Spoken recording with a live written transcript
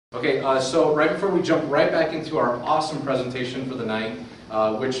Okay, so right before we jump right back into our awesome presentation for the night,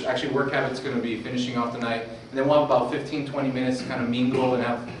 which actually Work Habit's going to be finishing off the night, and then we'll have about 15-20 minutes to kind of mingle and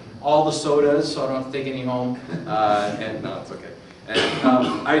have all the sodas, so I don't have to take any home. And no, it's okay. And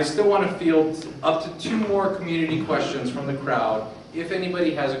I still want to field up to 2 more community questions from the crowd. If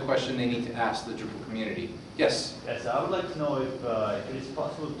anybody has a question they need to ask the Drupal community. Yes? Yes, I would like to know if it is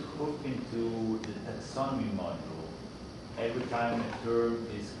possible to hook into the taxonomy module every time a term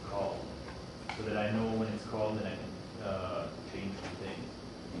is called, so that I know when it's called and I can change the thing.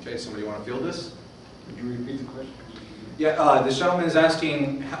 Okay, somebody want to field this? Could you repeat the question? Yeah, this gentleman is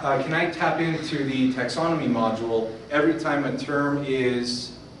asking, can I tap into the taxonomy module every time a term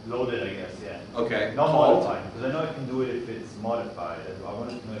is Loaded, I guess, yeah. okay Not called? modified, because I know I can do it if it's modified. I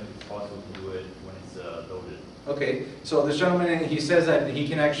wanted to know if it's possible to do it when it's loaded. Okay, so this gentleman, he says that he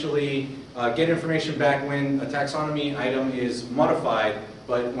can actually get information back when a taxonomy item is modified,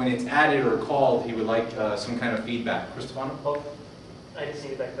 but when it's added or called, he would like some kind of feedback. Christopher? Oh, I just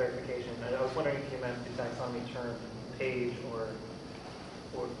needed that clarification. I was wondering if you meant the taxonomy term page, or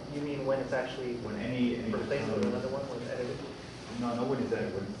you mean when it's actually When any replaced with another one, when it's edited? No, not when it's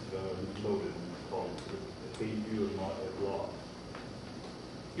added, when it's loaded and it's called. If they do a block.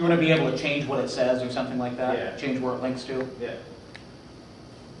 You want to be able to change what it says or something like that? Yeah. Change where it links to? Yeah.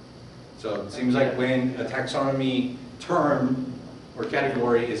 So it seems like when a taxonomy term or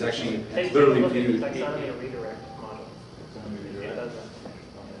category is actually Take literally a look at the viewed. taxonomy redirect model. It does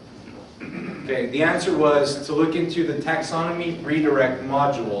that. Okay, the answer was to look into the taxonomy redirect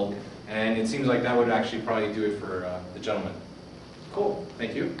module, and it seems like that would actually probably do it for the gentleman. Cool,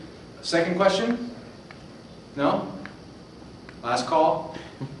 thank you. Second question? No? Last call?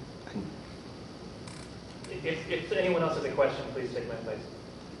 If anyone else has a question, please take my place.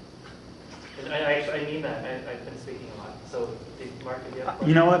 And I mean that. I've been speaking a lot. So, Mark, did you have a question?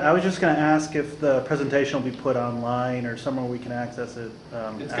 You know what? I was just going to ask if the presentation will be put online or somewhere we can access it. It's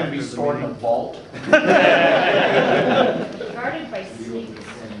going to be after the stored in a meeting. vault. Guarded by snakes.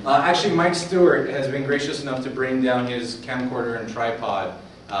 Actually, Mike Stewart has been gracious enough to bring down his camcorder and tripod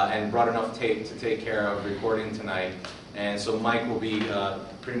and brought enough tape to take care of recording tonight. And so Mike will be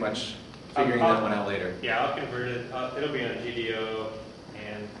pretty much figuring that one out later. Yeah, I'll convert it. It'll be on GDO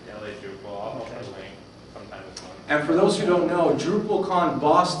and LA Drupal. I'll put a link sometime this month. And for those who don't know, DrupalCon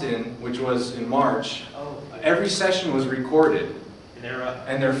Boston, which was in March, every session was recorded. And they're up.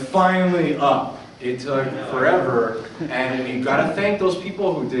 And they're finally up. It took forever, and we've got to thank those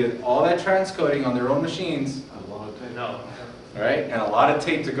people who did all that transcoding on their own machines. A lot of time. No. All right, and a lot of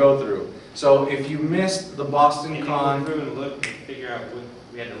tape to go through. So if you missed the Boston And you go Con, through and look and figure out what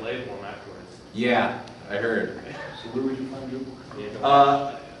we had to label them afterwards. yeah, I heard. So where would you find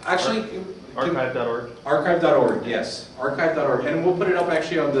Drupal? Actually, Archive.org. Archive.org, yes, archive.org, and we'll put it up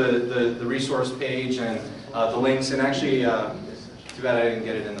actually on the resource page and the links. And actually, too bad I didn't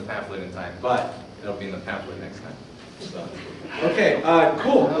get it in the pamphlet in time, but it'll be in the pamphlet next time. So. Okay,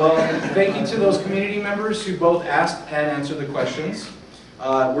 cool. Well, thank you to those community members who both asked and answered the questions.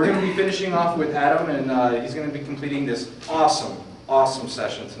 We're going to be finishing off with Adam, and he's going to be completing this awesome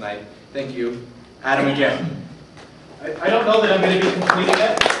session tonight. Thank you, Adam, again. I don't know that I'm going to be completing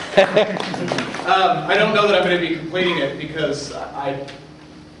it. I don't know that I'm going to be completing it because I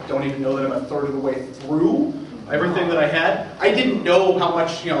don't even know that I'm a third of the way through everything that I had. I didn't know how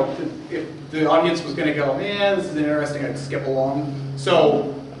much, if the audience was going to go, man, this is interesting, I'd skip along.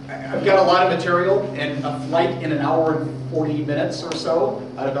 So I've got a lot of material and a flight in an hour and 40 minutes or so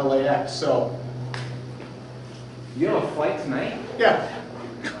out of LAX. So, You have a flight tonight? yeah.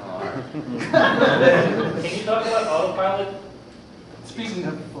 Can you talk about autopilot? Speaking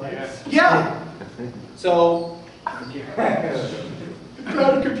of flights. Yeah. So,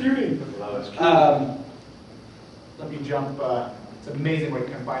 cloud computing. Let me jump. It's amazing what you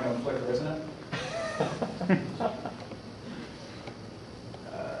can find on Flickr, isn't it?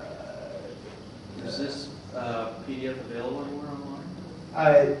 Is this PDF available anywhere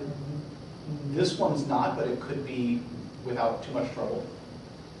online? This one's not, but it could be without too much trouble.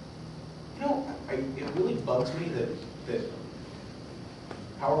 It really bugs me that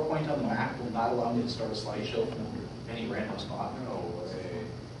PowerPoint on the Mac will not allow me to start a slideshow from any random spot. No way.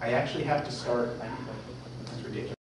 I actually have to start. That's ridiculous.